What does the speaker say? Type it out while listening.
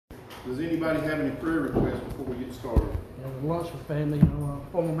Does anybody have any prayer requests before we get started? The Lunsford family,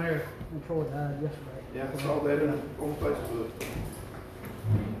 former mayor in Troy died yesterday. Yeah, I saw that on Facebook.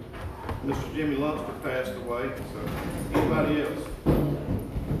 Mr. Jimmy Lunsford passed away, so anybody else?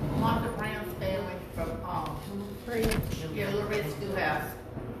 Martha Brown's family from Little Red Schoolhouse.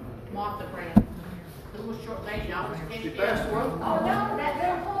 Martha Brown. The little short lady always came She down. passed away? Oh, no, that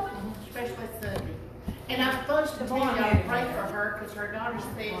little woman. Especially Sunday. And I'm supposed to tell y'all to pray for her because her daughter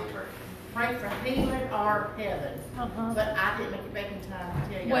said pray for healing or heaven. But I didn't make it back in time to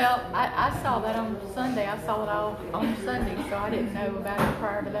tell y'all. Well, I saw that on Sunday. I saw it all on Sunday, so I didn't know about it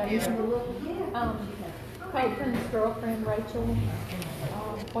prior to that either. Copeland's girlfriend, Rachel,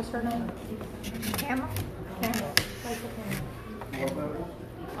 what's her name? Campbell. Rachel Campbell.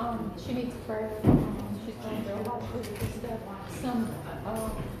 She needs prayer. She's going through a lot of physical stuff.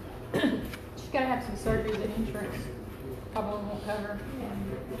 She's got to have some surgery that insurance probably won't cover.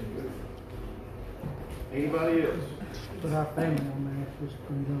 Anybody else? Put our family on there, just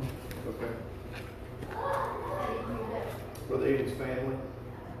put it on. Okay. Brother Eddie's family.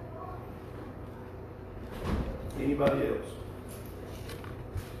 Anybody else?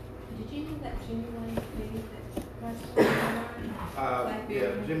 Did you know that Jimmy Wayne Fee that passed away? Yeah,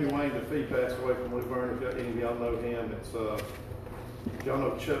 Jimmy Wayne DeFee passed away from Louvergne. If any of y'all know him, it's y'all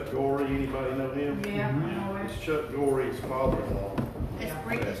know Chuck Gorey. Anybody know him? Yeah, I know it. It's Chuck Gorey's father-in-law. It's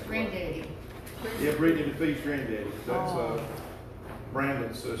Brittany's granddaddy. Yeah, Brittany DeFee's granddaddy. That's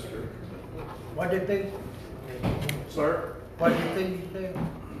Brandon's sister. What did they? Sir, What did they do?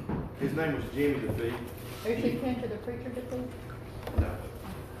 his name was Jimmy DeFee. Who's he came to the preacher to see? No.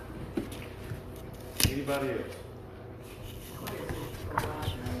 Anybody else?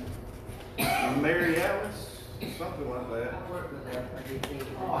 Mary Alice? Something like that.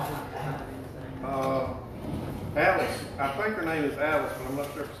 Alice. I think her name is Alice, but I'm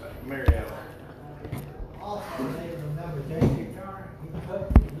not sure if it's Mary Alice. Also, they remember J.C. Turner. He cut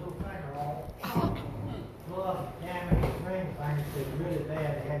his little finger off. Glove damaged his ring finger, so it was really bad.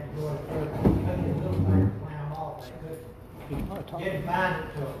 They had to go to church. He cut his little finger, clown off. They didn't find it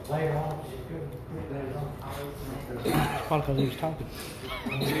till later on. They couldn't put that on. Probably because he was talking.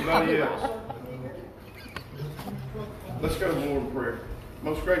 Anybody else? Let's go to the Lord in prayer.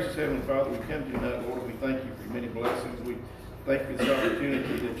 Most gracious Heavenly Father, we come to you tonight, Lord, and we thank you for your many blessings. We thank you for this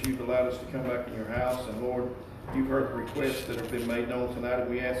opportunity that you've allowed us to come back in your house. And Lord, you've heard the requests that have been made known tonight, and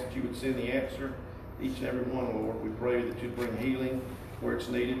we ask that you would send the answer, each and every one, Lord. We pray that you'd bring healing where it's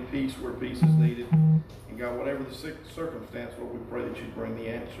needed, peace where peace is needed. And God, whatever the circumstance, Lord, we pray that you'd bring the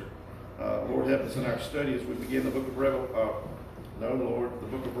answer. Lord, help us in our study as we begin the book of the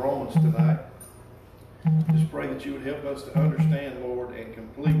book of Romans tonight. Just pray that you would help us to understand, Lord, and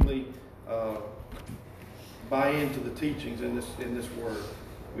completely buy into the teachings in this word.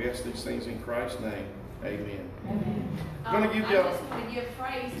 We ask these things in Christ's name. Amen. I'm going to give I y'all. just want to give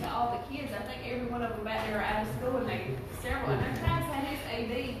praise to all the kids. I think every one of them back there are out of school, and several. And their class had his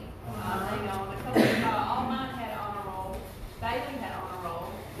AD thing on. A couple, all mine had honor roll. Bailey had honor roll.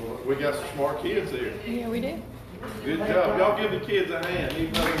 Well, we got some smart kids here. Yeah, we did. Good job. Y'all give the kids a hand.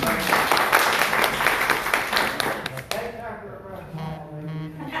 Even though Take after a run, Mom.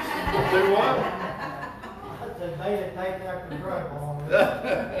 do what? I said, they take after a run, Mom.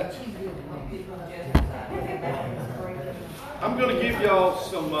 I'm going to give y'all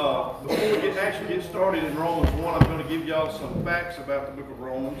some, before we actually get started in Romans 1, I'm going to give y'all some facts about the book of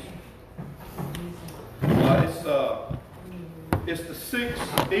Romans. It's the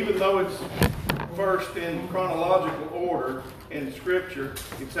sixth, even though it's first in chronological order in Scripture,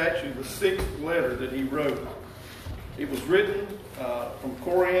 it's actually the sixth letter that he wrote. It was written from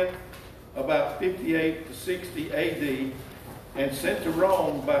Corinth about 58 to 60 AD and sent to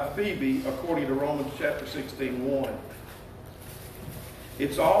Rome by Phoebe according to Romans chapter 16:1.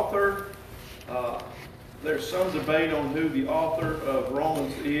 Its author, there's some debate on who the author of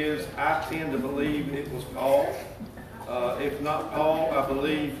Romans is. I tend to believe it was Paul. If not Paul, I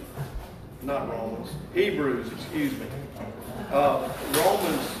believe, not Romans, Hebrews, excuse me.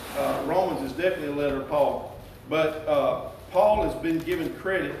 Romans is definitely a letter of Paul. But Paul has been given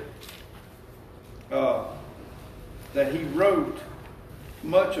credit that he wrote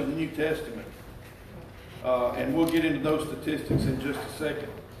much of the New Testament. And we'll get into those statistics in just a second.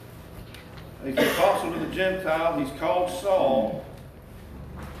 He's an apostle to the Gentile. He's called Saul.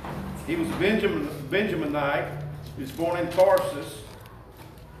 He was a Benjaminite. He was born in Tarsus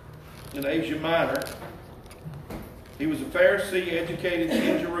in Asia Minor. He was a Pharisee educated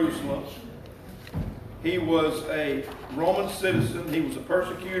in Jerusalem. He was a Roman citizen. He was a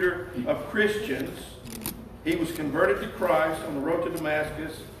persecutor of Christians. He was converted to Christ on the road to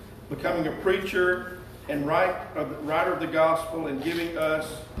Damascus. becoming a preacher and writer of the gospel, and giving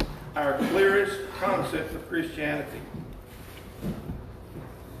us our clearest concept of Christianity.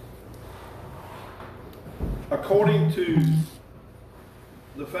 According to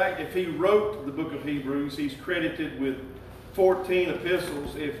the fact, if he wrote the book of Hebrews, he's credited with 14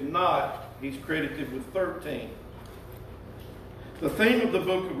 epistles. If not, he's credited with 13. The theme of the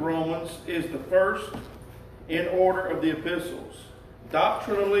book of Romans is the first in order of the epistles,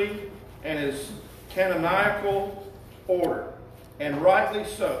 doctrinally and is canonical order, and rightly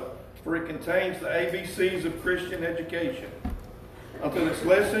so, for it contains the ABCs of Christian education. Until its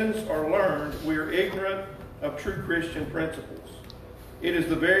lessons are learned, we are ignorant of true Christian principles. It is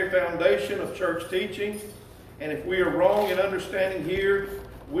the very foundation of church teaching, and if we are wrong in understanding here,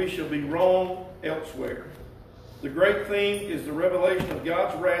 we shall be wrong elsewhere. The great theme is the revelation of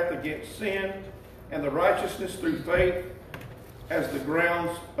God's wrath against sin and the righteousness through faith as the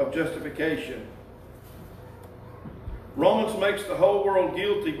grounds of justification. Romans makes the whole world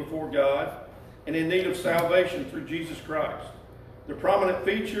guilty before God and in need of salvation through Jesus Christ. The prominent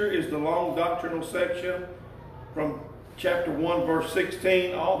feature is the long doctrinal section from chapter 1, verse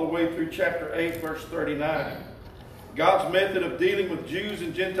 16, all the way through chapter 8, verse 39. God's method of dealing with Jews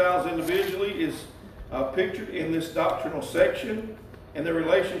and Gentiles individually is pictured in this doctrinal section, and the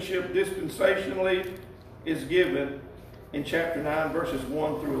relationship dispensationally is given in chapter 9, verses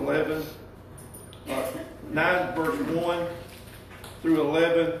 1 through 11. 9, verse 1 through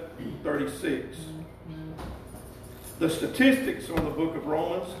 11:36. The statistics on the book of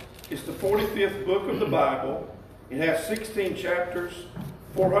Romans, it's the 45th book of the Bible. It has 16 chapters,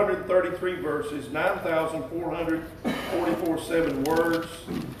 433 verses, 9,444 words,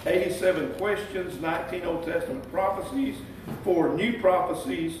 87 questions, 19 Old Testament prophecies, 4 new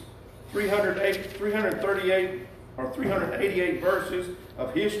prophecies, 388 verses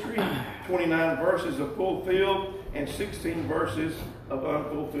of history, 29 verses of fulfilled, and 16 verses of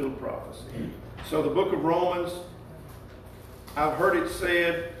unfulfilled prophecy. So the book of Romans, I've heard it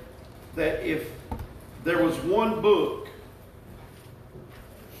said that if there was one book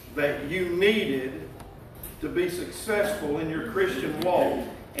that you needed to be successful in your Christian walk,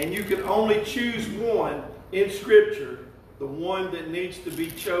 and you can only choose one in Scripture, the one that needs to be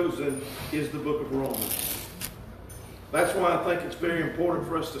chosen is the book of Romans. That's why I think it's very important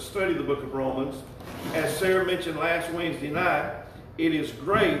for us to study the book of Romans. As Sarah mentioned last Wednesday night, it is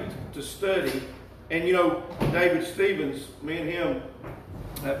great to study. And you know, David Stevens, me and him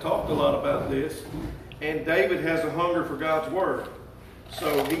have talked a lot about this. And David has a hunger for God's Word.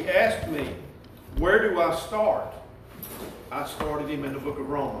 So he asked me, where do I start? I started him in the book of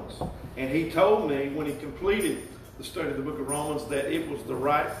Romans. And he told me when he completed the study of the book of Romans that it was the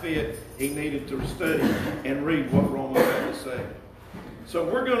right fit. He needed to study and read what Romans had to say. So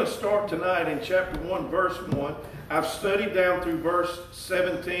we're going to start tonight in chapter 1, verse 1. I've studied down through verse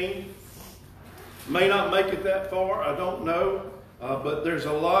 17. May not make it that far, I don't know. But there's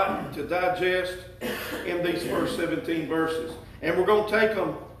a lot to digest in these first 17 verses. And we're going to take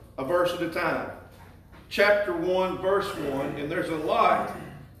them a verse at a time. Chapter 1, verse 1, and there's a lot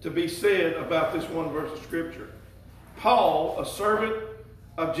to be said about this one verse of Scripture. Paul, a servant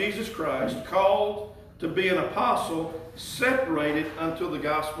of Jesus Christ, called to be an apostle, separated unto the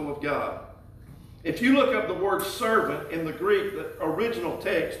gospel of God. If you look up the word servant in the Greek, the original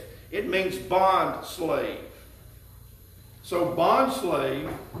text, it means bond slave. So bond slave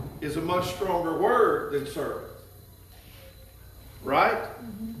is a much stronger word than servant. Right?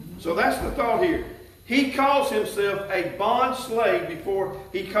 So that's the thought here. He calls himself a bond slave before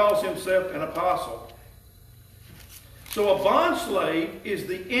he calls himself an apostle. So a bond slave is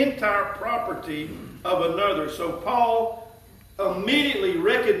the entire property of another. So Paul immediately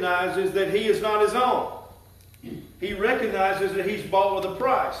recognizes that he is not his own. He recognizes that he's bought with a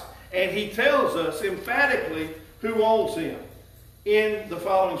price. And he tells us emphatically who owns him in the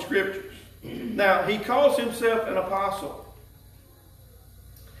following scriptures. Now, he calls himself an apostle.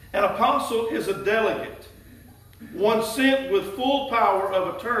 An apostle is a delegate, one sent with full power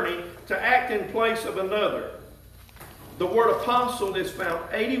of attorney to act in place of another. The word apostle is found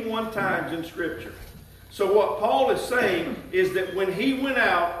 81 times in Scripture. So what Paul is saying is that when he went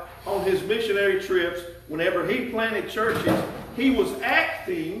out on his missionary trips, whenever he planted churches, he was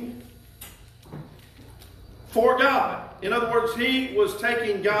acting for God. In other words, he was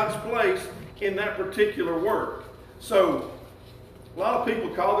taking God's place in that particular work. So a lot of people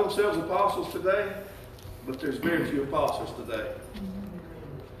call themselves apostles today, but there's very few apostles today.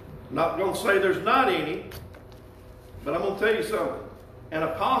 I'm not going to say there's not any, but I'm going to tell you something. An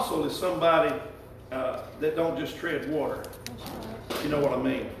apostle is somebody that don't just tread water. You know what I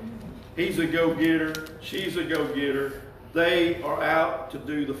mean? He's a go-getter. She's a go-getter. They are out to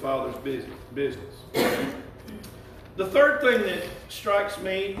do the Father's business. The third thing that strikes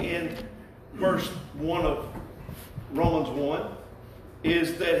me in verse 1 of Romans 1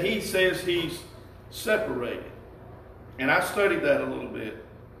 is that he says he's separated. And I studied that a little bit.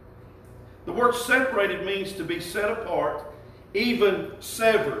 The word separated means to be set apart, even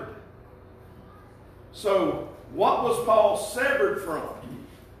severed. So, what was Paul severed from?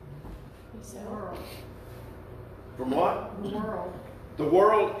 The world. From what? The world. The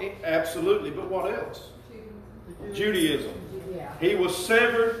world, absolutely. But what else? Judaism. Yeah. He was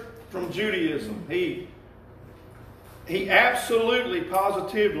severed from Judaism. He absolutely,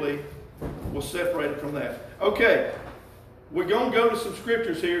 positively was separated from that. Okay, we're going to go to some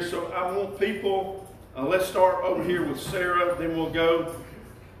scriptures here, so I want people, let's start over here with Sarah, then we'll go.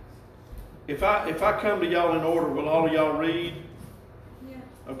 If I come to y'all in order, will all of y'all read? Yeah.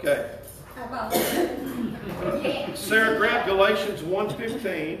 Okay. How about Sarah, grab Galatians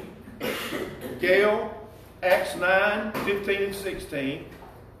 1:15. Gail, Acts 9:15 and 16.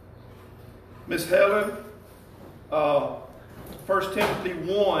 Miss Helen, 1 Timothy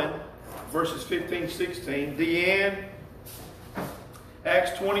 1, verses 15 16. Deanne,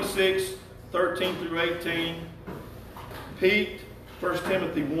 Acts 26:13 through 18. Pete, 1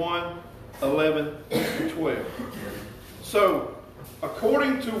 Timothy 1, 11 through 12. So,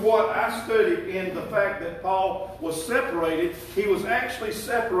 according to what I studied in the fact that Paul was separated, he was actually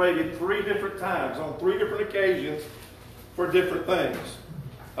separated 3 different times, on 3 different occasions, for different things.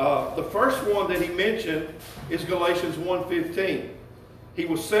 The first one that he mentioned is Galatians 1:15. He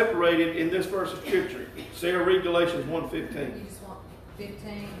was separated in this verse of Scripture. Sarah, read Galatians 1:15. You just want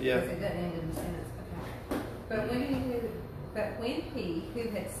 15? Yeah. Because it doesn't end in the sentence. Okay. But when he who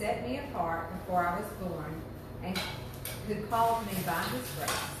had set me apart before I was born, and who called me by his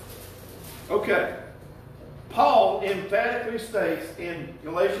grace. Okay. Paul emphatically states in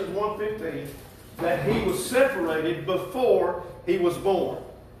Galatians 1:15 that he was separated before he was born.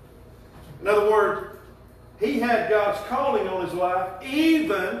 In other words, he had God's calling on his life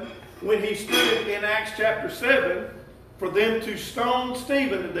even when he stood in Acts chapter 7 for them to stone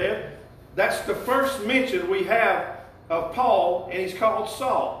Stephen to death. That's the first mention we have of Paul, and he's called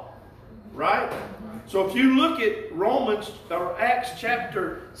Saul. Right? So if you look at Romans or Acts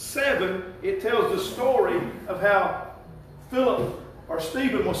chapter 7, it tells the story of how Philip or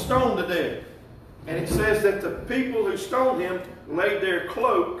Stephen was stoned to death. And it says that the people who stoned him laid their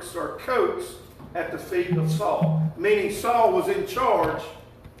cloaks or coats at the feet of Saul, meaning Saul was in charge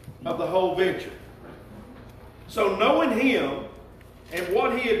of the whole venture. So knowing him and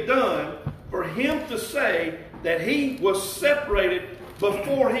what he had done, for him to say that he was separated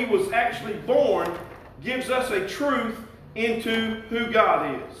before he was actually born gives us a truth into who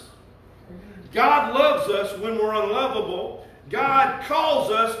God is. God loves us when we're unlovable. God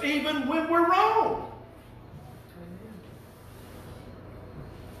calls us even when we're wrong.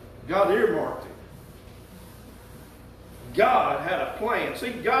 God earmarked it. God had a plan.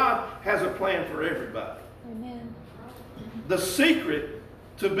 See, God has a plan for everybody. Amen. The secret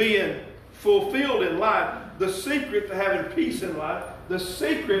to being fulfilled in life, the secret to having peace in life, the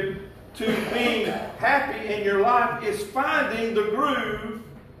secret to being happy in your life is finding the groove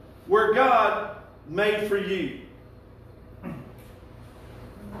where God made for you.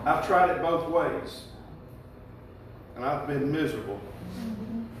 I've tried it both ways. And I've been miserable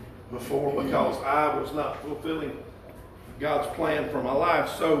before because I was not fulfilling God's plan for my life.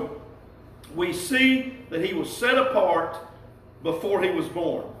 So we see that he was set apart before he was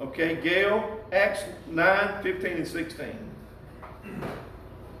born. Okay, Gail, Acts 9:15 and 16.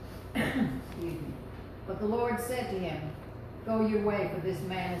 But the Lord said to him, Go your way, for this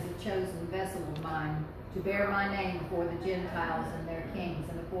man is a chosen vessel of mine, to bear my name before the Gentiles and their kings,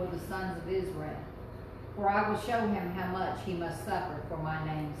 and before the sons of Israel. For I will show him how much he must suffer for my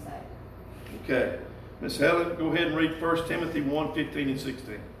name's sake. Okay. Miss Helen, go ahead and read 1 Timothy 1:15 and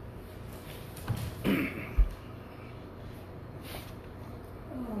 16.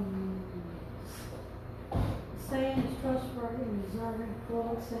 Saying is trustworthy and deserving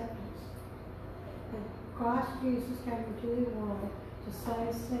full acceptance. That Christ Jesus came into the world to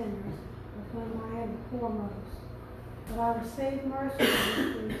save sinners, of whom I am the foremost. But I received mercy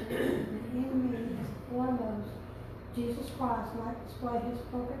from this reason, that in me, as the foremost, Jesus Christ might display his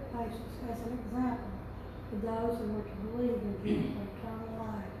perfect patience as an example to those who were to believe in him for eternal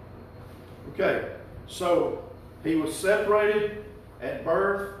life. Okay, so he was separated at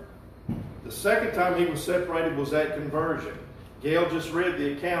birth. The second time he was separated was at conversion. Gail just read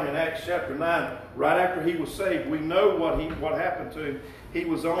the account in Acts chapter 9. Right after he was saved, we know what happened to him. He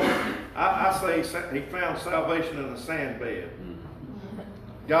was on, I say he found salvation in a sand bed.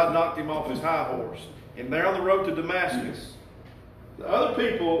 God knocked him off his high horse. And there on the road to Damascus, the other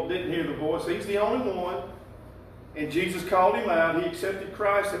people didn't hear the voice. He's the only one. And Jesus called him out. He accepted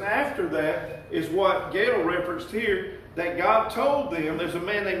Christ. And after that is what Gail referenced here, that God told them, there's a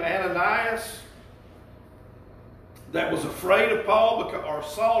man named Ananias that was afraid of Paul, or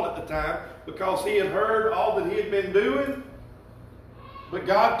Saul at the time, because he had heard all that he had been doing. But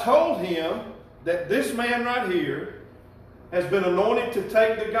God told him that this man right here has been anointed to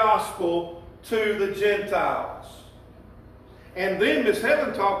take the gospel to the Gentiles. And then Miss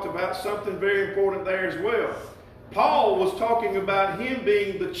Helen talked about something very important there as well. Paul was talking about him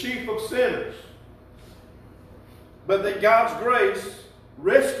being the chief of sinners, but that God's grace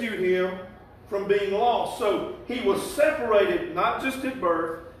rescued him from being lost. So he was separated, not just at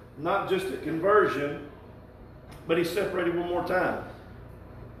birth, not just at conversion, but he's separated one more time.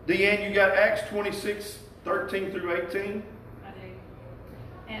 Deanne, you got Acts 26, 13 through 18? I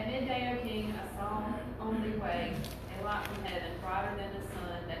do. At midday, O king, I saw on the way a light from heaven, brighter than the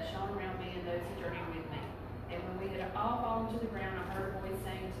sun, that shone around me and those who journeyed with me. And when we had all fallen to the ground, I heard a voice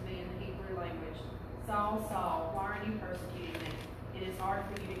saying to me in the Hebrew language, Saul, Saul, why are you persecuting me? It is hard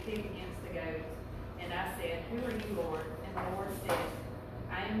for you to kick against the goads. And I said, Who are you, Lord? And the Lord said,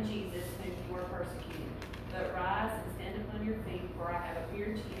 I am Jesus, whom you are persecuting. But rise and stand upon your feet, for I have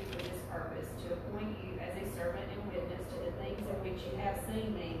appeared to you for this purpose, to appoint you as a servant and witness to the things of which you have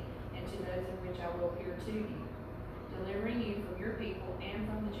seen me, and to those of which I will appear to you, delivering you from your people and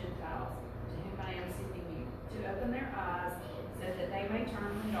from the Gentiles, to whom I am sending you, to open their eyes, so that they may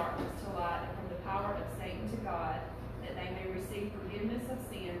turn from darkness to light, and from the power of Satan to God, that they may receive forgiveness of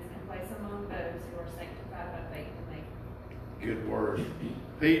sins and place among those who are sanctified by faith in me. Good word.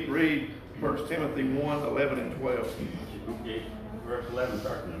 Pete, read 1 Timothy 1, 11 and 12. Okay, verse 11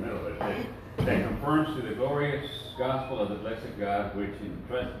 starts in the middle. It says, that confirms to the glorious gospel of the blessed God, which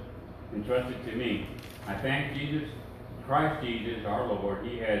entrusted to me. I thank Jesus, Christ Jesus, our Lord.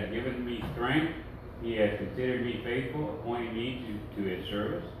 He has given me strength. He has considered me faithful, appointing me to his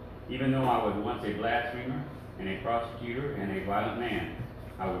service, even though I was once a blasphemer and a prosecutor and a violent man.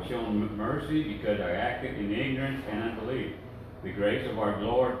 I was shown mercy because I acted in ignorance and unbelief. The grace of our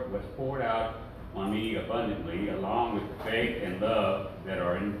Lord was poured out on me abundantly, along with the faith and love that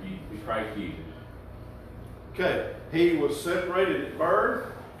are in Christ Jesus. Okay, he was separated at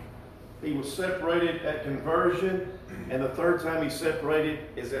birth, he was separated at conversion, and the third time he's separated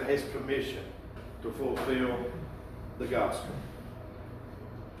is at his commission to fulfill the gospel.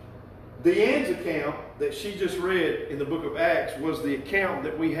 Deanne's account that she just read in the book of Acts was the account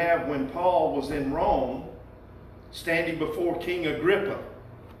that we have when Paul was in Rome, standing before King Agrippa.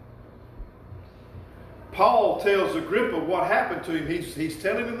 Paul tells Agrippa what happened to him. He's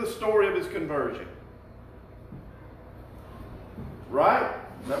telling him the story of his conversion. Right?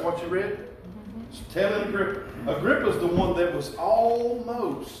 Is that what you read? He's telling Agrippa. Agrippa's the one that was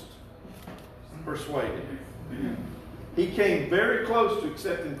almost persuaded. He came very close to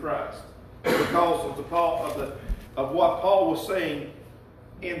accepting Christ because of what Paul was saying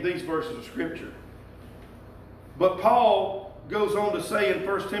in these verses of Scripture. But Paul goes on to say in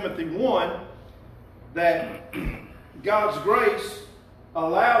 1 Timothy 1 that God's grace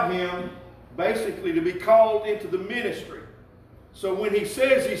allowed him basically to be called into the ministry. So when he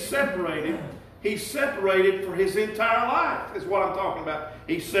says he's separated for his entire life, is what I'm talking about.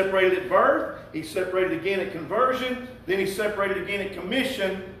 He's separated at birth, he's separated again at conversion, then he's separated again at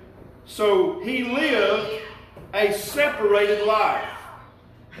commission. So he lived a separated life.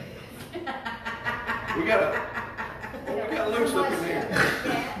 We got loose up in here.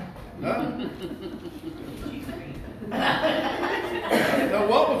 Huh? Now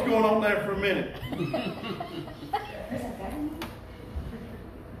what was going on there for a minute?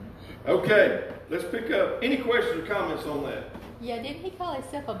 Okay, let's pick up. Any questions or comments on that? Yeah, didn't he call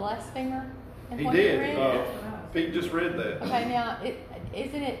himself a blasphemer? He did. Pete just read that. Okay, now,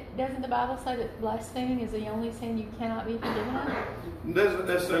 doesn't the Bible say that blaspheming is the only sin you cannot be forgiven of? It doesn't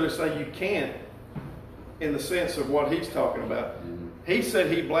necessarily say you can't in the sense of what he's talking about. He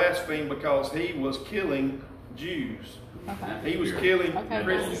said he blasphemed because he was killing Jews. Okay. He was killing Holy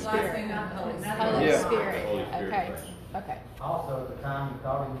Christians. Spirit. Yeah. Spirit. Holy Spirit. Okay. Okay. Also, at the time, he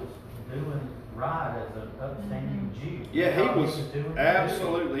thought he was doing right as an upstanding Jew. Yeah, he thought was doing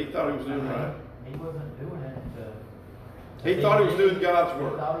absolutely. He thought he was doing right. He wasn't doing it He thought he was doing God's He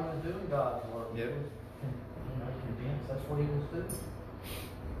work. thought he was doing God's work. Yep. He was convinced that's what he was doing.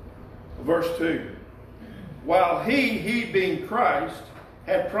 Verse 2. while he being Christ,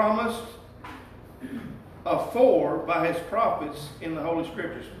 had promised afore by his prophets in the Holy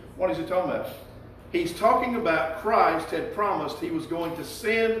Scriptures. What is he talking about? He's talking about Christ had promised he was going to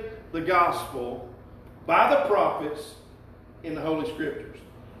send the gospel by the prophets in the Holy Scriptures.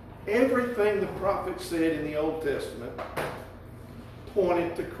 Everything the prophets said in the Old Testament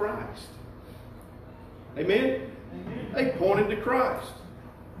pointed to Christ. Amen? Amen. They pointed to Christ.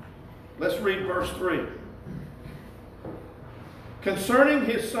 Let's read verse 3. Concerning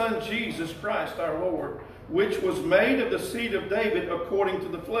his Son Jesus Christ our Lord, which was made of the seed of David according to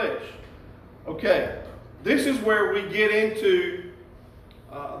the flesh. Okay, this is where we get into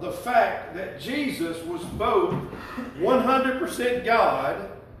the fact that Jesus was both 100% God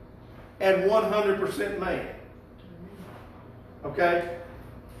and 100% man. Okay?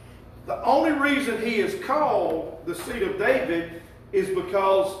 The only reason he is called the seed of David is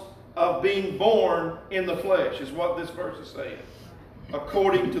because of being born in the flesh, is what this verse is saying.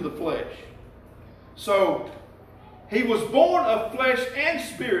 According to the flesh. So, he was born of flesh and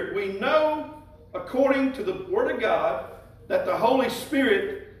spirit. We know, according to the Word of God, that the Holy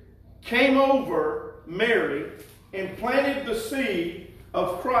Spirit came over Mary and planted the seed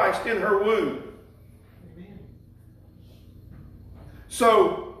of Christ in her womb. Amen.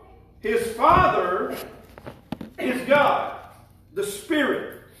 So, his Father is God, the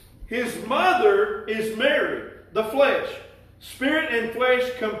Spirit. His mother is Mary, the flesh. Spirit and flesh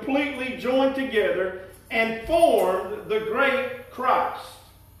completely joined together and formed the great Christ.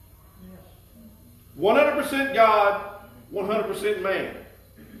 100% God, 100% man.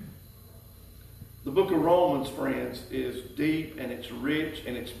 The book of Romans, friends, is deep and it's rich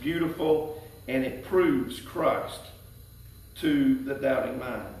and it's beautiful and it proves Christ to the doubting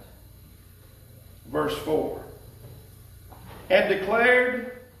mind. Verse 4. And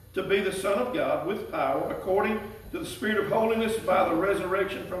declared to be the Son of God with power according to the Spirit of holiness by the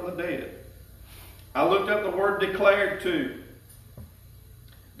resurrection from the dead. I looked up the word declared to.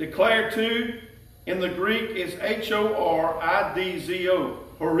 Declared to in the Greek is H-O-R-I-D-Z-O,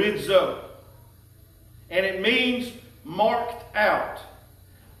 horizo. And it means marked out,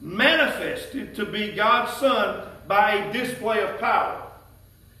 manifested to be God's Son by a display of power.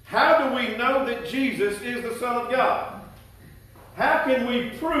 How do we know that Jesus is the Son of God? How can we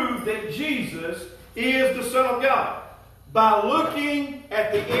prove that Jesus is the Son of God? By looking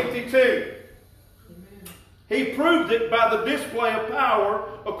at the empty tomb. He proved it by the display of power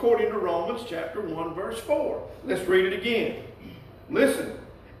according to Romans chapter 1 verse 4. Let's read it again. Listen.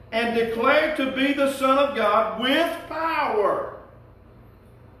 And declared to be the Son of God with power,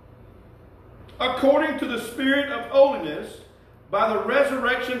 according to the Spirit of holiness, by the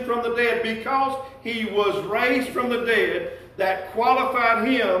resurrection from the dead, because he was raised from the dead, that qualified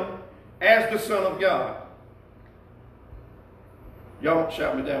him as the Son of God. Y'all don't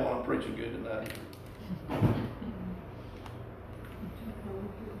shout me down while I'm preaching good tonight.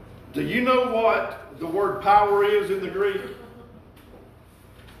 Do you know what the word power is in the Greek?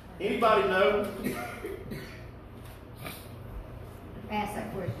 Anybody know? Ask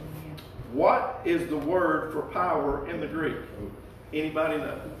that question again. What is the word for power in the Greek? Anybody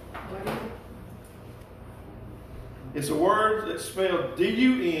know? What is it? It's a word that's spelled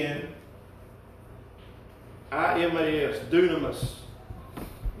D-U-N-I-M-A-S, dunamis.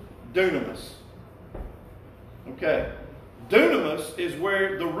 Dunamis. Okay. Dunamis is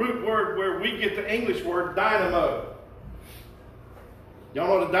where the root word where we get the English word dynamo. Y'all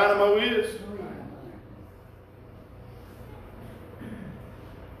know what a dynamo is?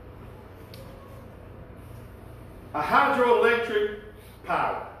 A hydroelectric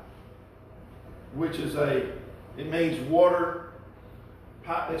power, which is it means water,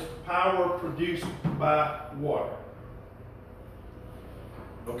 it's power produced by water.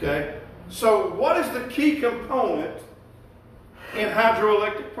 Okay? So what is the key component in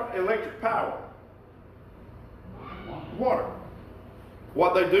hydroelectric power? Water.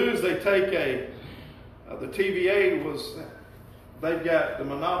 What they do is they take the TVA they've got the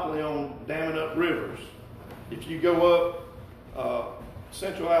monopoly on damming up rivers. If you go up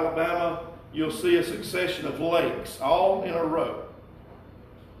central Alabama, you'll see a succession of lakes all in a row.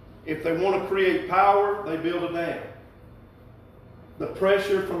 If they want to create power, they build a dam. The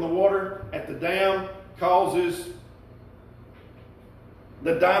pressure from the water at the dam causes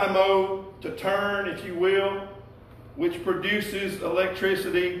the dynamo to turn, if you will, which produces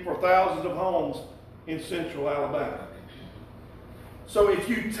electricity for thousands of homes in central Alabama. So if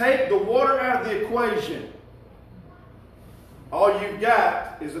you take the water out of the equation, all you've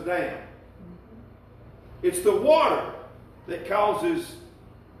got is a dam. It's the water that causes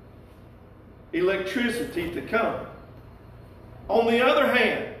electricity to come. On the other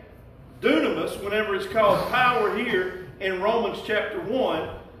hand, dunamis, whenever it's called power here in Romans chapter 1,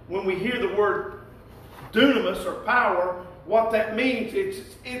 when we hear the word dunamis or power, what that means,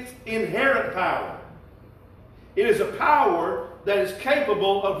 it's inherent power. It is a power that is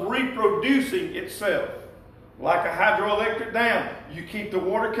capable of reproducing itself. Like a hydroelectric dam. You keep the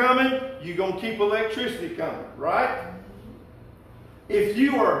water coming, you're going to keep electricity coming, right? If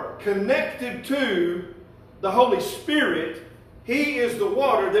you are connected to the Holy Spirit, He is the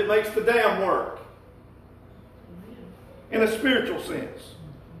water that makes the dam work. In a spiritual sense.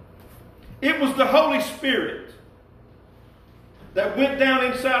 It was the Holy Spirit that went down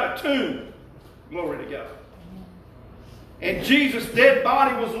inside a tomb. Glory to God. And Jesus' dead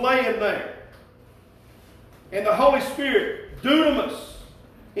body was laying there. And the Holy Spirit, dunamis,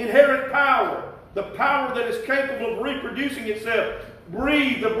 inherent power, the power that is capable of reproducing itself,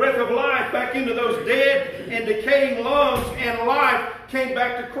 breathed the breath of life back into those dead and decaying lungs, and life came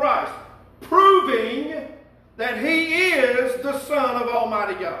back to Christ, proving that He is the Son of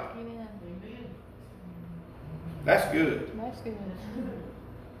Almighty God. Amen. That's good. That's good.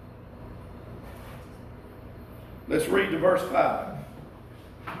 Let's read to verse 5.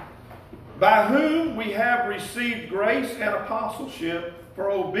 By whom we have received grace and apostleship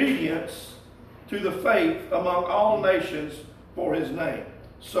for obedience to the faith among all nations for His name.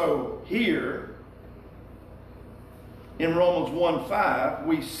 So here, in Romans 1:5,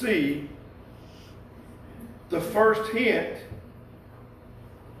 we see the first hint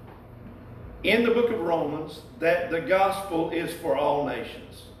in the book of Romans that the gospel is for all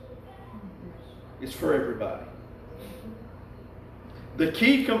nations. It's for everybody. The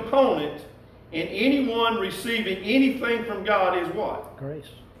key component in anyone receiving anything from God is what? Grace.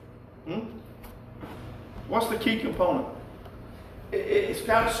 What's the key component? It's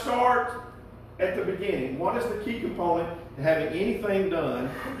got to start at the beginning. What is the key component to having anything done?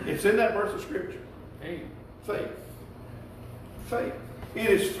 It's in that verse of Scripture. Faith. Faith. It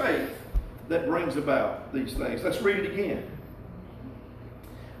is faith that brings about these things. Let's read it again.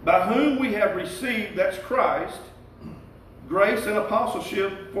 By whom we have received, that's Christ, grace and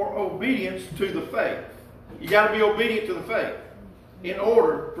apostleship for obedience to the faith. You got to be obedient to the faith in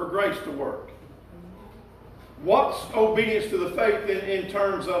order for grace to work. What's obedience to the faith in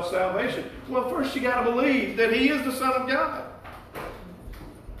terms of salvation? Well, first you got to believe that He is the Son of God.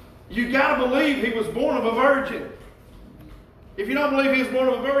 You got to believe He was born of a virgin. If you don't believe He was born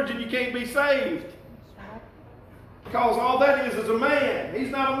of a virgin, you can't be saved. Because all that is a man. He's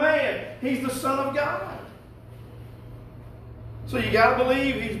not a man. He's the Son of God. So you got to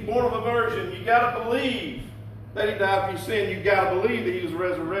believe He's born of a virgin. You got to believe that He died for your sin. You got to believe that He was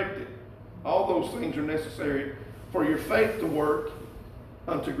resurrected. All those things are necessary for your faith to work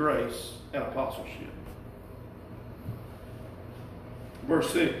unto grace and apostleship. Verse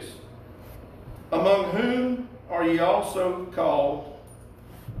 6. Among whom are ye also called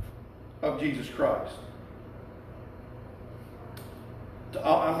of Jesus Christ?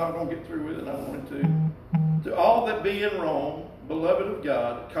 I'm not going to get through with it. I wanted to. To all that be in Rome, beloved of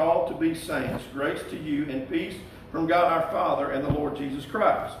God, called to be saints, grace to you and peace from God our Father and the Lord Jesus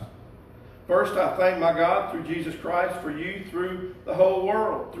Christ. First, I thank my God through Jesus Christ for you throughout the whole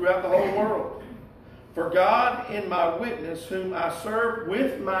world. For God in my witness, whom I serve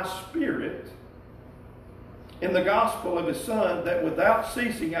with my spirit in the gospel of His Son, that without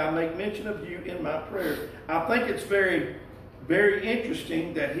ceasing I make mention of you in my prayers. I think it's very, very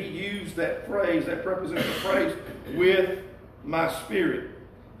interesting that he used that phrase, that prepositional phrase, with my spirit.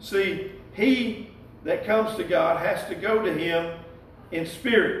 See, he that comes to God has to go to Him in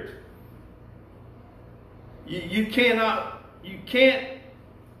spirit. You can't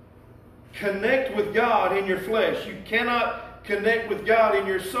connect with God in your flesh. You cannot connect with God in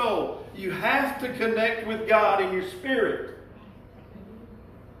your soul. You have to connect with God in your spirit.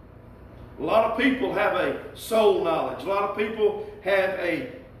 A lot of people have a soul knowledge. A lot of people have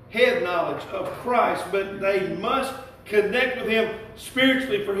a head knowledge of Christ, but they must connect with Him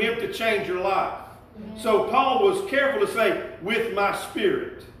spiritually for Him to change your life. So Paul was careful to say, with my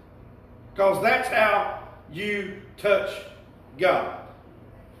spirit. Because that's how you touch God.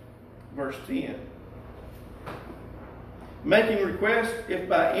 Verse 10. Making request, if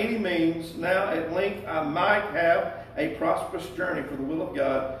by any means now at length I might have a prosperous journey for the will of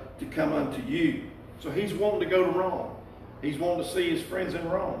God to come unto you. So he's wanting to go to Rome. He's wanting to see his friends in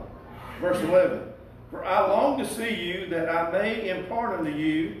Rome. Verse 11. For I long to see you, that I may impart unto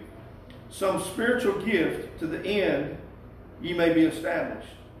you some spiritual gift, to the end ye may be established.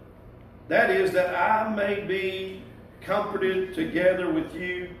 That is, that I may be comforted together with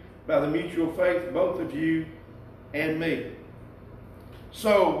you by the mutual faith of both of you and me.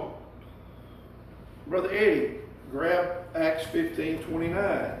 So, Brother Eddie, grab Acts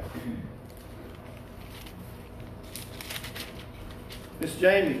 15:29. Miss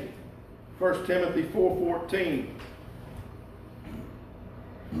Jamie, 1 Timothy 4:14.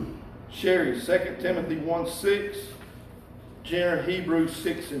 Sherry, 2 Timothy 1:6. Jenner, Hebrews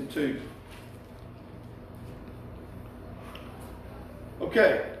 6:2.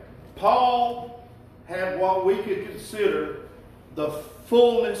 Okay, Paul had what we could consider the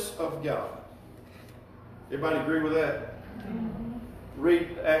fullness of God. Everybody agree with that?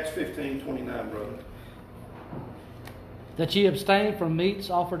 Read Acts 15:29, brother. That ye abstain from meats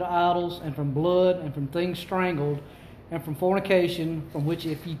offered to idols, and from blood, and from things strangled, and from fornication, from which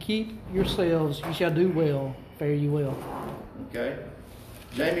if ye keep yourselves, ye shall do well, fare ye well. Okay.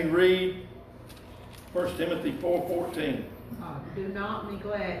 Jamie, read 1 Timothy 4:14. Do not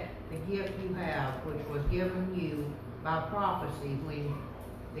neglect the gift you have, which was given you by prophecy when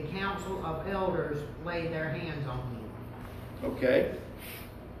the council of elders laid their hands on you. Okay.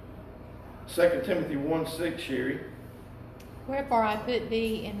 2 Timothy 1:6, Sherry. Wherefore I put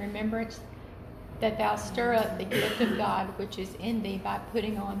thee in remembrance that thou stir up the gift of God which is in thee by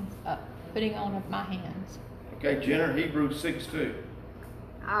putting on of my hands. Okay, Jenner, Hebrews 6:2.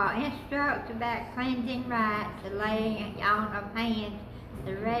 Instruct about cleansing rites, the laying on of hands,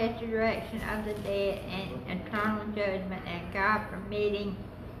 the resurrection of the dead, and eternal judgment, and God permitting,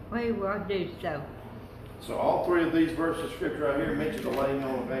 we will do so. So all three of these verses of scripture right here mention the laying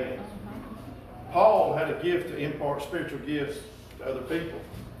on of hands. Paul had a gift to impart spiritual gifts to other people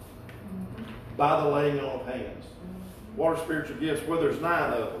by the laying on of hands. What are spiritual gifts? Well, there's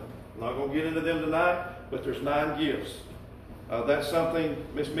 9 of them. I'm not going to get into them tonight, but there's 9 gifts. That's something,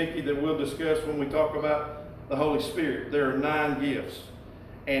 Miss Mickey, that we'll discuss when we talk about the Holy Spirit. There are 9 gifts.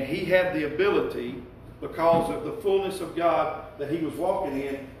 And he had the ability, because of the fullness of God that he was walking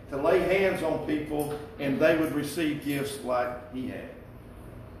in, to lay hands on people and they would receive gifts like he had.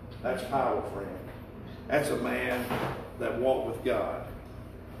 That's power, friend. That's a man that walked with God.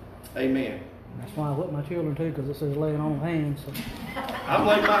 Amen. That's why I whip my children too, because it says laying on of hands. So. I've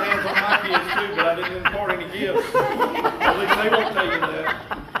laid my hands on my kids too, but I didn't impart any gifts. At least they won't tell you that.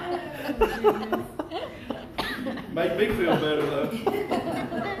 Made me feel better though.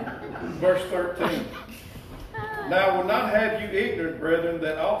 Verse 13. Now I will not have you ignorant, brethren,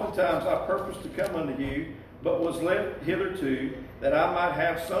 that oftentimes I purposed to come unto you, but was left hitherto, that I might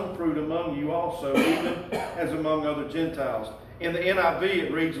have some fruit among you also, even as among other Gentiles. In the NIV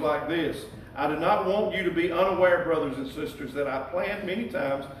it reads like this: I do not want you to be unaware, brothers and sisters, that I planned many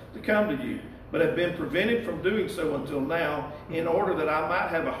times to come to you, but have been prevented from doing so until now, in order that I might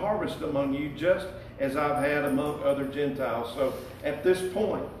have a harvest among you, just as I've had among other Gentiles. So at this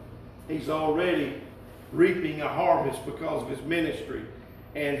point, he's already reaping a harvest because of his ministry.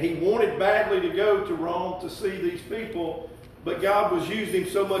 And he wanted badly to go to Rome to see these people, but God was using him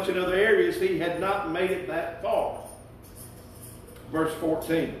so much in other areas, he had not made it that far. Verse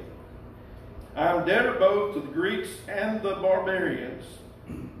 14. I am debtor both to the Greeks and the barbarians,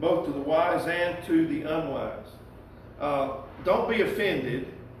 both to the wise and to the unwise. Don't be offended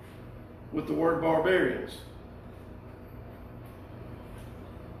with the word barbarians.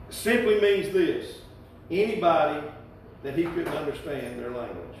 It simply means this: anybody that he couldn't understand their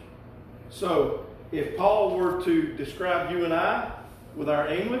language. So if Paul were to describe you and I with our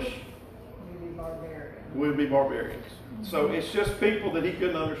English, we'd be barbarians. So it's just people that he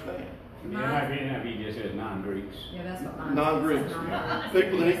couldn't understand. NIV just says non-Greeks. Yeah, that's what mine Non-Greeks. says.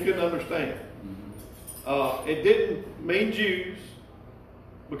 People that he couldn't understand. It didn't mean Jews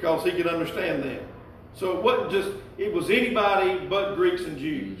because he could understand them. So it wasn't just, it was anybody but Greeks and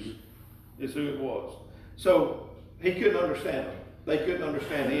Jews is who it was. So he couldn't understand them. They couldn't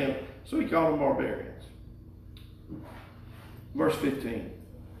understand him, so he called them barbarians. Verse 15.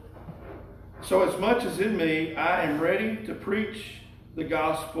 So as much as in me, I am ready to preach the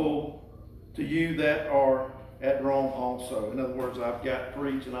gospel to you that are at Rome also. In other words, I've got to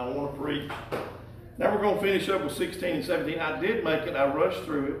preach and I want to preach. Now we're going to finish up with 16 and 17. I did make it. I rushed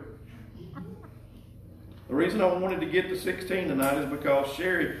through it. The reason I wanted to get to 16 tonight is because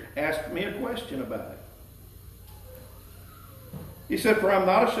Sherry asked me a question about it. He said, for I'm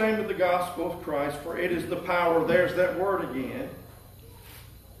not ashamed of the gospel of Christ, for it is the power, there's that word again,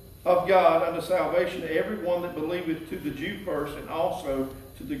 of God unto salvation to everyone that believeth, to the Jew first, and also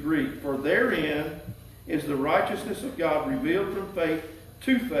to the Greek. For therein is the righteousness of God revealed from faith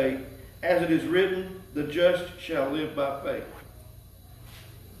to faith, as it is written, the just shall live by faith.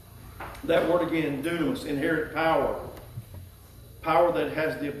 That word again, dunamis, inherent power. power that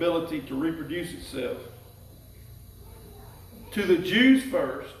has the ability to reproduce itself. To the Jews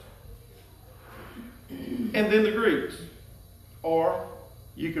first, and then the Greeks. Or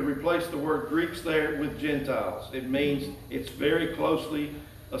you could replace the word Greeks there with Gentiles. It means it's very closely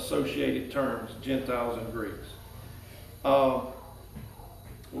associated terms, Gentiles and Greeks.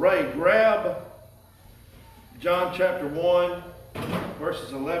 Ray, grab John chapter 1,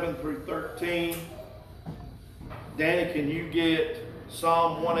 verses 11 through 13. Danny, can you get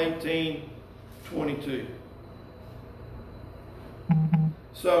Psalm 118, 22?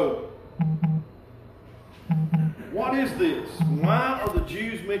 So, what is this? Why are the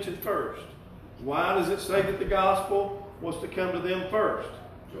Jews mentioned first? Why does it say that the gospel was to come to them first?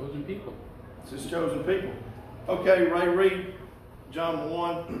 Chosen people. It's his chosen people. Okay, Ray, read John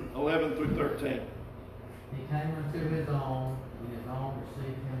 1, 11 through 13. He came unto his own, and his own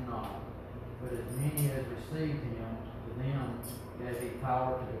received him not. But as many as received him, to them gave he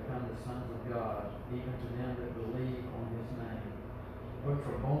power to become the sons of God, even to them that believe on his name, which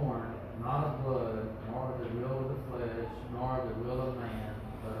were born not of blood, nor of the will of the flesh, nor of the will of man,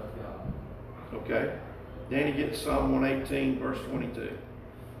 but of God. Okay. Danny gets Psalm 118, verse 22. You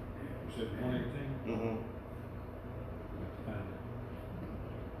said 118? Mm-hmm.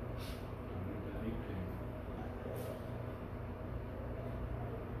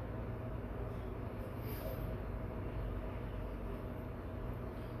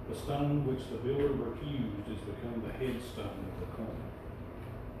 The stone which the builder refused is become the headstone of the corner.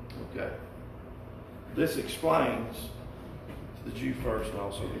 Okay. This explains to the Jew first and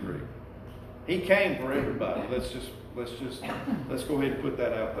also the Greek. He came for everybody. Let's go ahead and put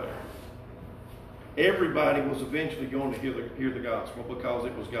that out there. Everybody was eventually going to hear the gospel because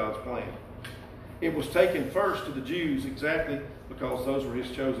it was God's plan. It was taken first to the Jews exactly because those were his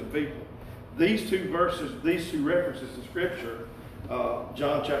chosen people. These two verses, these two references in Scripture,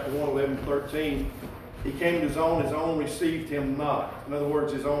 John chapter 1, 11, 13, he came to his own received him not. In other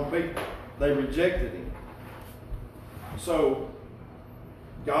words, his own people, they rejected him. So,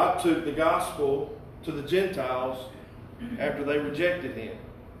 God took the gospel to the Gentiles after they rejected him.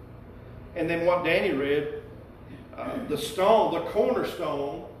 And then what Danny read, the stone, the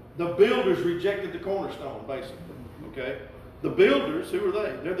cornerstone, the builders rejected the cornerstone, basically. Okay? The builders, who are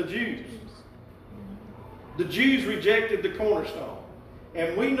they? They're the Jews. The Jews rejected the cornerstone.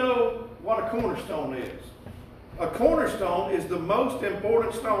 And we know what a cornerstone is. A cornerstone is the most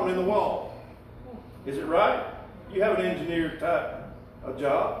important stone in the wall. Is it right? You have an engineer type a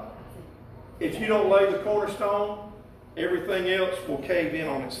job. If you don't lay the cornerstone, everything else will cave in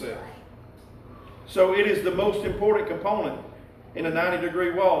on itself. So it is the most important component in a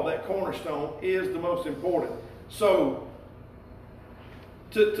 90-degree wall. That cornerstone is the most important. So,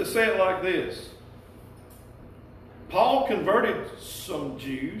 to say it like this, Paul converted some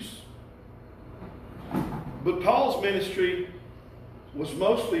Jews, but Paul's ministry was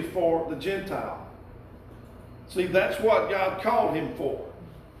mostly for the Gentile. See, that's what God called him for.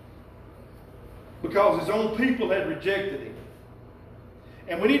 Because his own people had rejected him.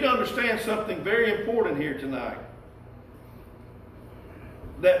 And we need to understand something very important here tonight.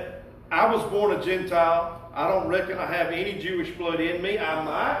 That I was born a Gentile. I don't reckon I have any Jewish blood in me. I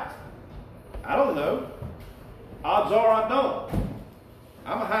might. I don't know. Odds are I don't.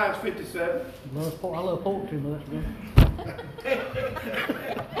 I'm a Heinz 57. I love pork too much, man.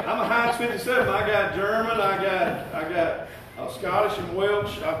 I'm a Heinz 57. I got German. I got Scottish and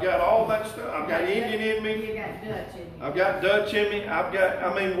Welsh. I've got all that stuff. I've got Indian in me. You got Dutch in you. I've got Dutch in me.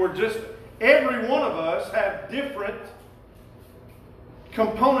 We're just, every one of us have different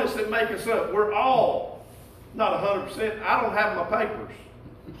components that make us up. We're all not 100%. I don't have my papers.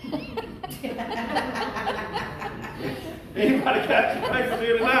 Anybody got your papers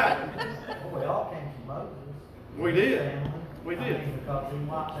here tonight? Well, we all came from Moses. We did. Family. We did. I mean, because he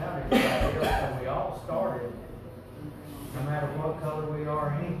wiped out everybody else, so we all started. No matter what color we are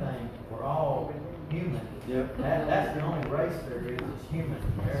or anything, we're all human. Yep. That's the only race there is human.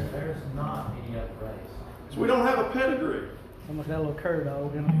 There's not any other race. So we don't have a pedigree. Almost got a little cur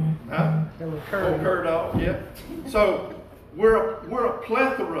dog in them. Huh? Got a little Little cur dog, yeah. So we're a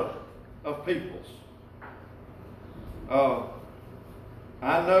plethora of peoples. I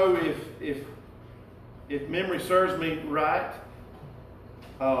know if memory serves me right,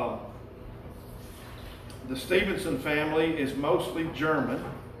 the Stevenson family is mostly German.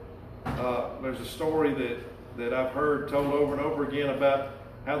 There's a story that I've heard told over and over again about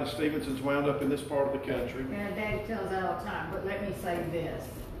how the Stevensons wound up in this part of the country. Yeah, Daddy tells that all the time, but let me say this.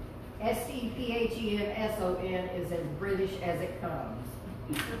 S-T-E-P-H-E-N-S-O-N is as British as it comes.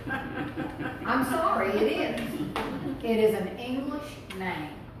 I'm sorry, it is. It is an English name.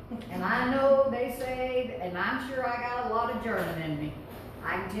 And I know they say, and I'm sure I got a lot of German in me.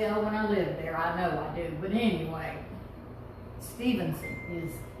 I can tell when I live there, I know I do. But anyway,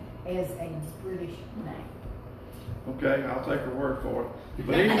 Stevenson is a British name. Okay, I'll take her word for it.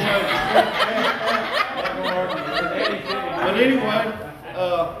 But anyway,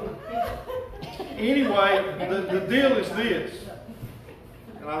 the deal is this,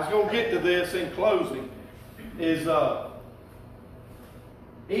 and I was going to get to this in closing, is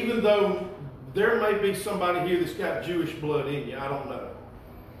even though there may be somebody here that's got Jewish blood in you, I don't know.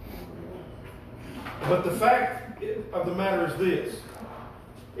 But the fact of the matter is this.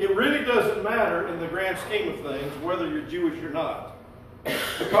 It really doesn't matter in the grand scheme of things whether you're Jewish or not.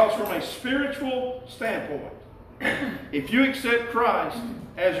 Because from a spiritual standpoint, if you accept Christ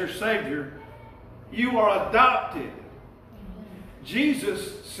as your Savior, you are adopted.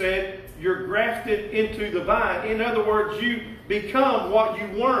 Jesus said you're grafted into the vine. In other words, you become what you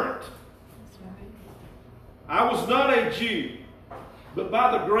weren't. I was not a Jew, but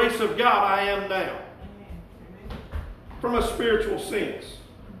by the grace of God I am now. From a spiritual sense.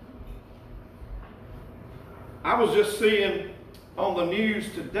 I was just seeing on the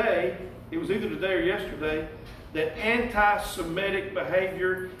news today, it was either today or yesterday, that anti-Semitic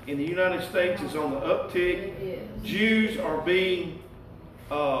behavior in the United States is on the uptick. Jews are being,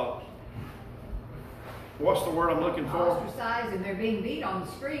 what's the word I'm looking for? Ostracized, and they're being beat on the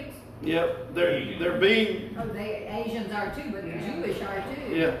streets. Yep, they're being. Oh, Asians are too, but the Jewish are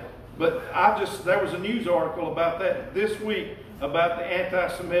too. Yeah, but there was a news article about that this week about the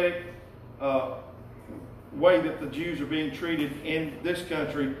anti-Semitic way that the Jews are being treated in this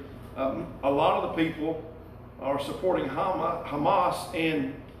country. A lot of the people are supporting Hamas,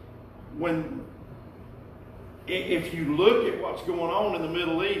 and if you look at what's going on in the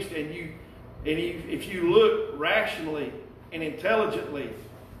Middle East, if you look rationally and intelligently,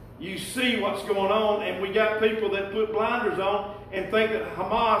 you see what's going on, and we got people that put blinders on and think that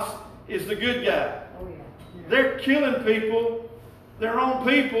Hamas is the good guy. Oh, yeah. They're killing people, their own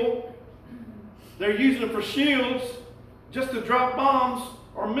people. They're using them for shields just to drop bombs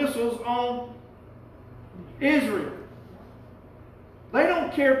or missiles on Israel. They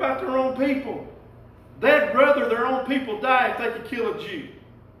don't care about their own people. They'd rather their own people die if they could kill a Jew.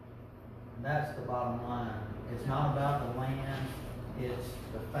 That's the bottom line. It's not about the land. It's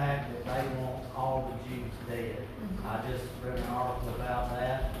the fact that they want all the Jews dead. I just read an article about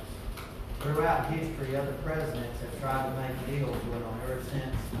that. Throughout history, other presidents have tried to make deals with them ever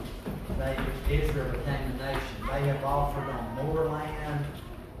since Israel became a nation. They have offered them more land,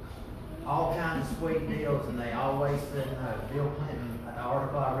 all kinds of sweet deals, and they always said no. Bill Clinton, an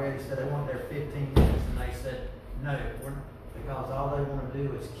article I read, said they wanted their 15 minutes, and they said no, because all they want to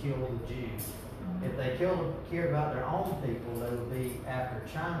do is kill the Jews. If they cared about their own people, they would be after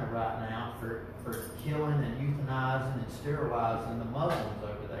China right now for killing and euthanizing and sterilizing the Muslims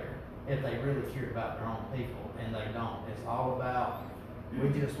over there. If they really cared about their own people, and they don't. It's all about, we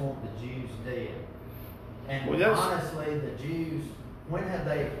just want the Jews dead. And honestly, the Jews, when have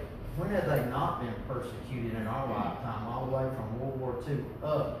they not been persecuted in our lifetime, all the way from World War II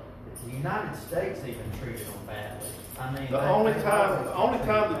up? The United States even treated them badly. I mean, the only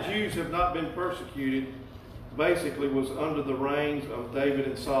time the Jews have not been persecuted basically was under the reigns of David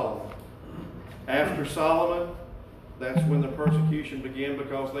and Solomon. After Solomon, that's when the persecution began,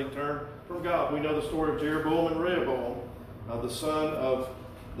 because they turned from God. We know the story of Jeroboam and Rehoboam. The son of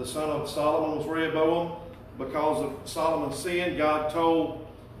Solomon was Rehoboam. Because of Solomon's sin, God told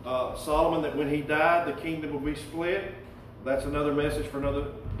Solomon that when he died, the kingdom would be split. That's another message for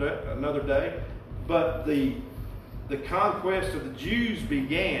another day. But the conquest of the Jews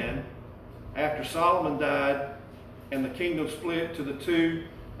began after Solomon died, and the kingdom split to the two,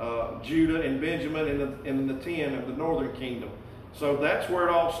 Judah and Benjamin, and the 10 of the northern kingdom. So that's where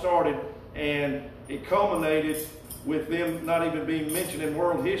it all started, and it culminated with them not even being mentioned in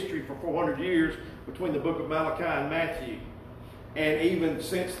world history for 400 years between the book of Malachi and Matthew. And even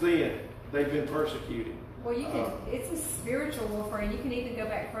since then, they've been persecuted. Well, it's a spiritual warfare, and you can even go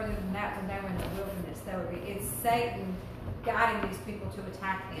back further than that when they were in the wilderness. It's Satan guiding these people to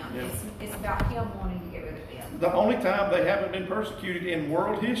attack them. Yeah. It's about him wanting to get rid of them. The only time they haven't been persecuted in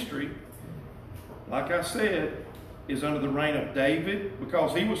world history, like I said, is under the reign of David,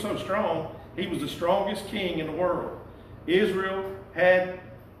 because he was so strong. He was the strongest king in the world. Israel had,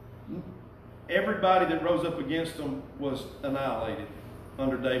 everybody that rose up against them was annihilated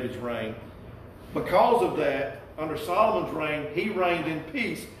under David's reign. Because of that, under Solomon's reign, he reigned in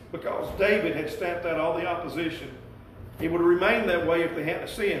peace, because David had stamped out all the opposition It would have remained that way if they hadn't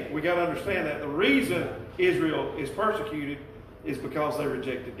sinned. We got to understand that the reason Israel is persecuted is because they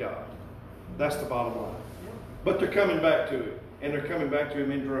rejected God. That's the bottom line. But they're coming back to it, and they're coming back to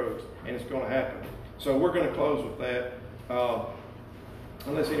Him in droves, and it's going to happen. So we're going to close with that,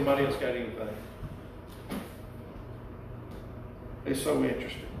 unless anybody else got anything. It's so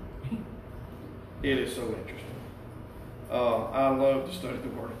interesting. It is so interesting. I love to study the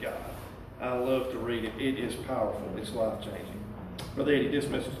Word of God. I love to read it. It is powerful. It's life-changing. Brother Eddie,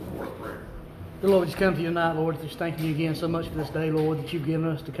 dismiss us with a word of prayer. Dear Lord, just come to you tonight, Lord, just thanking you again so much for this day, Lord, that you've given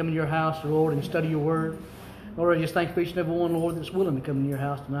us to come into your house, Lord, and study your word. Lord, I just thank you for each and every one, Lord, that's willing to come into your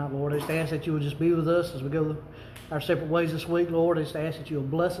house tonight, Lord. I just ask that you would just be with us as we go our separate ways this week, Lord. I just ask that you will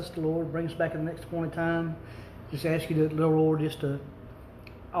bless us, Lord, bring us back in the next point in time. Just ask you to, Lord, just to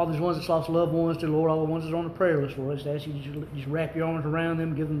all these ones that's lost loved ones, dear Lord, all the ones that are on the prayer list, Lord. I just ask you to just wrap your arms around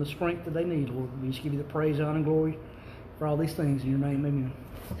them, give them the strength that they need, Lord. We just give you the praise, honor, and glory for all these things in your name. Amen.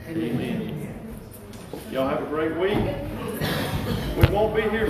 Amen. Y'all have a great week. We won't be here